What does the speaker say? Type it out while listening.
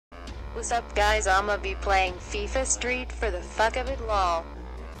What's up guys, I'ma be playing FIFA Street for the fuck of it lol.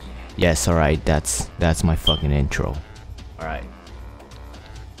 Yes, alright, that's my fucking intro. Alright.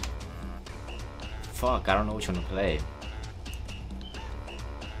 Fuck, I don't know which one to play.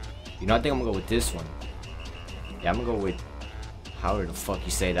 You know, I think I'm gonna go with this one. Yeah, I'm gonna go with however the fuck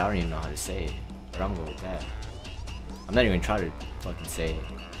you say it. I don't even know how to say it. But I'm gonna go with that. I'm not even gonna try to fucking say it.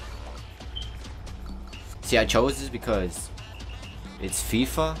 See, I chose this because it's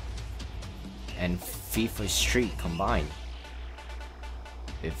FIFA and FIFA Street combined.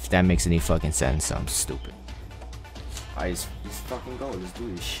 If that makes any fucking sense, I'm stupid. Alright, let's fucking go. Let's do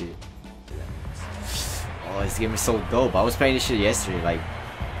this shit. Oh, this game is so dope. I was playing this shit yesterday, like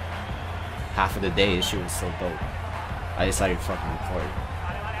half of the day. This shit was so dope. I decided to fucking record it.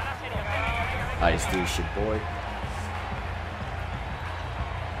 Alright, let's do this shit, boy.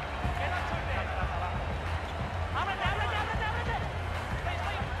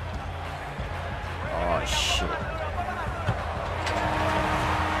 Oh shit.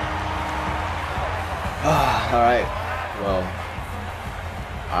 Alright. Well,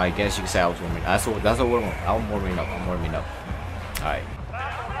 I guess you can say I was warming. I'm warming up. I'm warming up. Alright.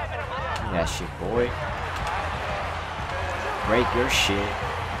 Yeah, shit, boy. Break your shit.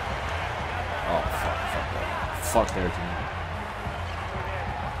 Oh fuck everything.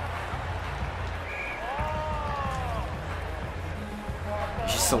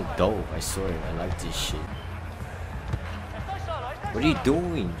 It's just so dope, I swear. I like this shit. What are you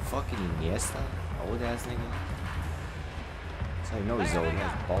doing? Fucking Iniesta? Old ass nigga. That's how you know he's old. He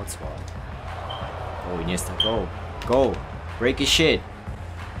has a bald spot. Oh, Iniesta, go. Go. Break his shit.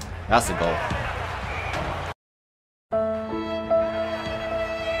 That's a goal.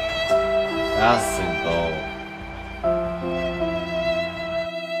 That's a goal.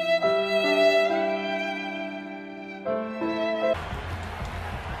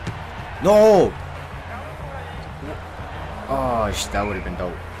 No! Oh, that would have been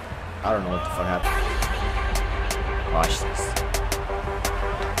dope. I don't know what the fuck happened. Watch this.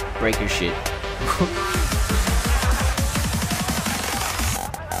 Break your shit.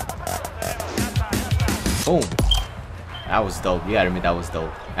 Boom. That was dope. You gotta admit that was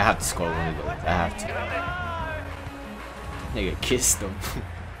dope. I have to score one of those. I have to. Nigga kissed him.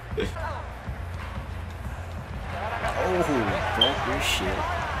 Oh, broke your shit.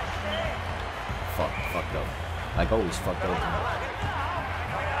 Fucked up. Like always fucked up.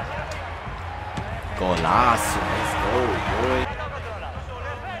 Golazo, let's go, boy.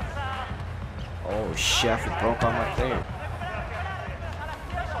 Oh shit, I broke on my player.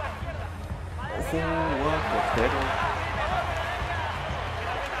 Oh, what the hell?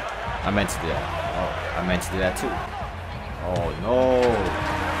 I meant to do that. Oh, I meant to do that too. Oh no.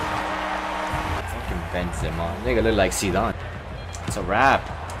 Fucking Benzema. Nigga look like Zidane. It's a wrap.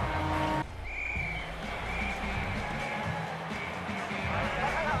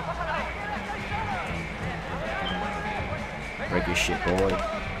 Break your shit, boy.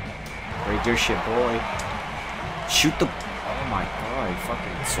 Break your shit, boy. Shoot the... Oh my god,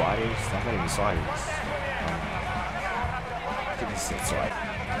 fucking Suarez. That's not even Suarez. I think this is Suarez.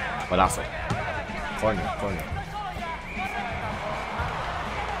 Golazo. Corner.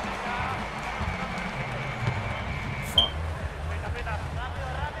 Fuck.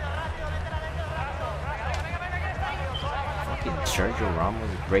 Fucking Sergio Ramos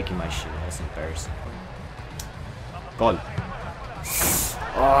is breaking my shit. That's embarrassing. Goal.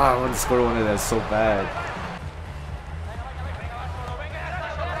 Oh, I want to score one of that so bad.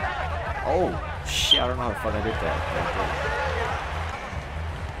 Oh, shit, I don't know how the fuck I did that.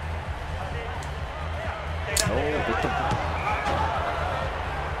 No, get the ball.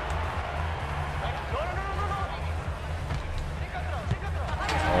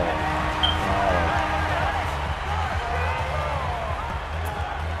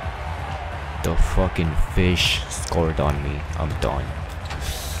 The fucking fish scored on me. I'm done.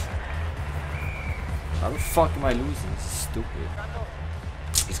 How the fuck am I losing? This is stupid.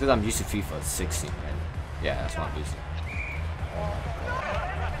 It's because I'm used to FIFA 16, and yeah, that's why I'm losing.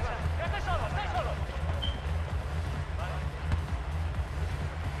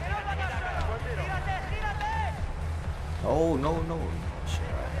 Oh no. Shit,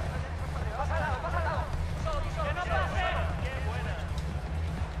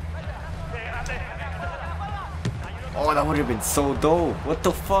 oh, that would have been so dope. What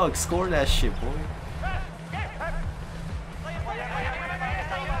the fuck? Score that shit, boy.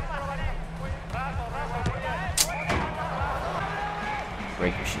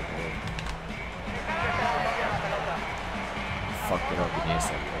 Break your shit, boy. Fucked it up against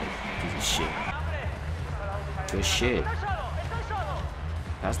that, boy. Piece of shit. Good shit.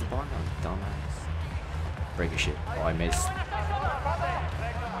 Pass the ball now, dumbass. Break your shit. Oh, I missed.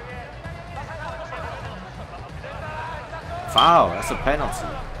 Foul. That's a penalty.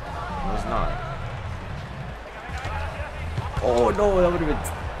 No, it's not. Oh no, that would have been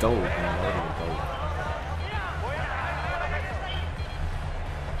dope, man. That would have been dope.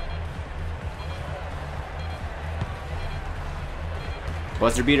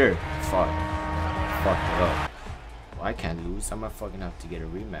 Buzzer beater. Fuck. Fucked it up. Well, I can't lose. I'm gonna fucking have to get a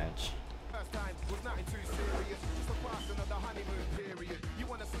rematch.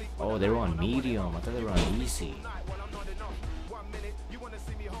 Oh, they were on medium. I thought they were on easy.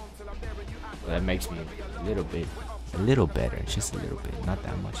 Well, that makes me a little better. Just a little bit. Not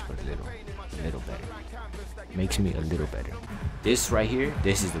that much, but a little better. Makes me a little better. This right here,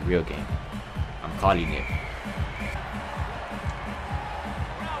 this is the real game. I'm calling it.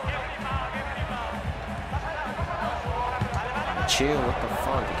 Chill, what the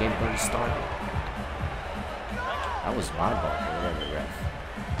fuck? The game already started. That was my ball, whatever, ref.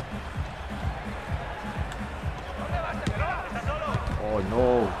 Oh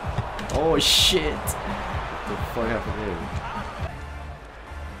no. Oh shit. What the fuck happened there?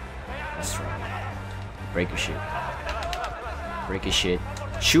 That's right. Break your shit. Break your shit.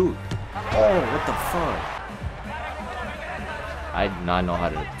 Shoot. Oh, what the fuck? I do not know how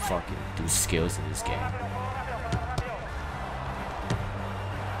to fucking do skills in this game.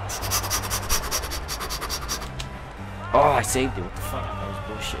 Oh, I saved it. What the fuck? That was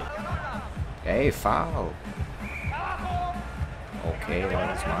bullshit. Hey, foul. Okay, that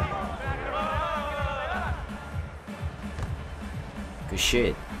was my ball. Good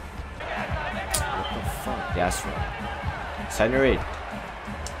shit. What the fuck? That's right. Center it.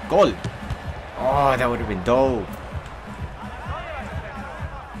 Goal. Oh, that would have been dope.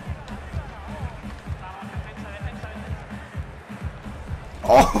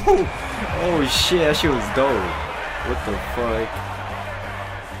 Oh, oh shit, that shit was dope. What the fuck?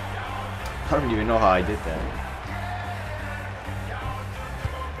 I don't even know how I did that.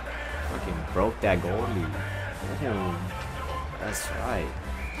 Fucking broke that goalie. Oh, that's right.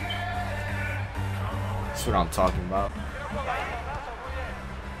 That's what I'm talking about.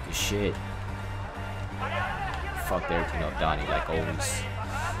 Good shit. Fucked everything up, Donnie, like always.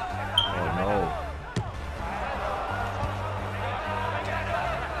 Oh no.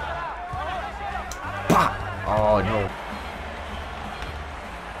 Oh no.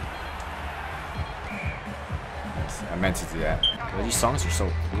 I meant to do that. Well, these songs are so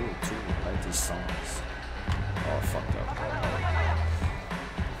cool too. I like these songs. Oh, fucked up.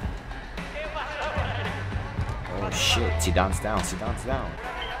 Oh shit. Zidane's down. Zidane's down.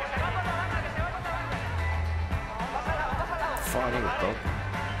 Fuck, they were broken.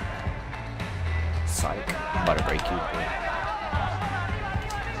 Psych. I'm about to break you, bro.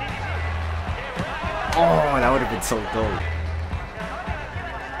 Oh, that would have been so dope.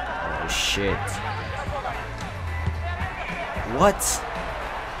 Oh shit. What?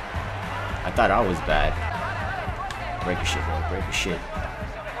 I thought I was bad. Break your shit, bro. Break your shit.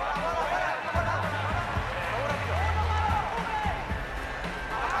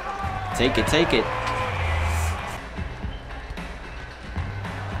 Take it, take it.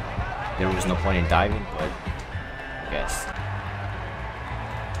 There was no point in diving, but I guess.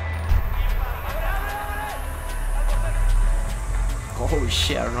 Holy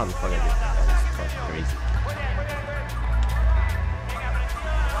shit, I don't know how the fuck I did that. That was fucking crazy.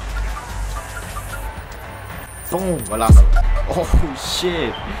 Boom, golazo. Oh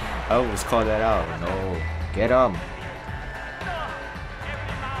shit. I almost called that out. No. Get him.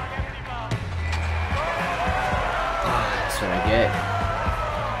 That's what I get.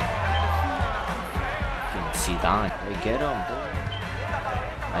 Zidane. Hey, get him, boy.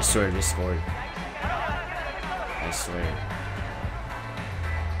 I swear they scored. I swear.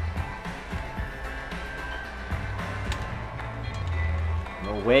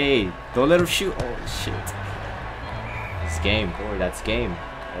 No way. Don't let him shoot. Oh shit. It's game, boy. That's game.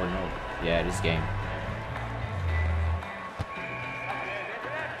 Oh no. Yeah, it is game.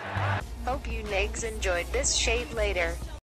 Hope you nigs enjoyed this shade later.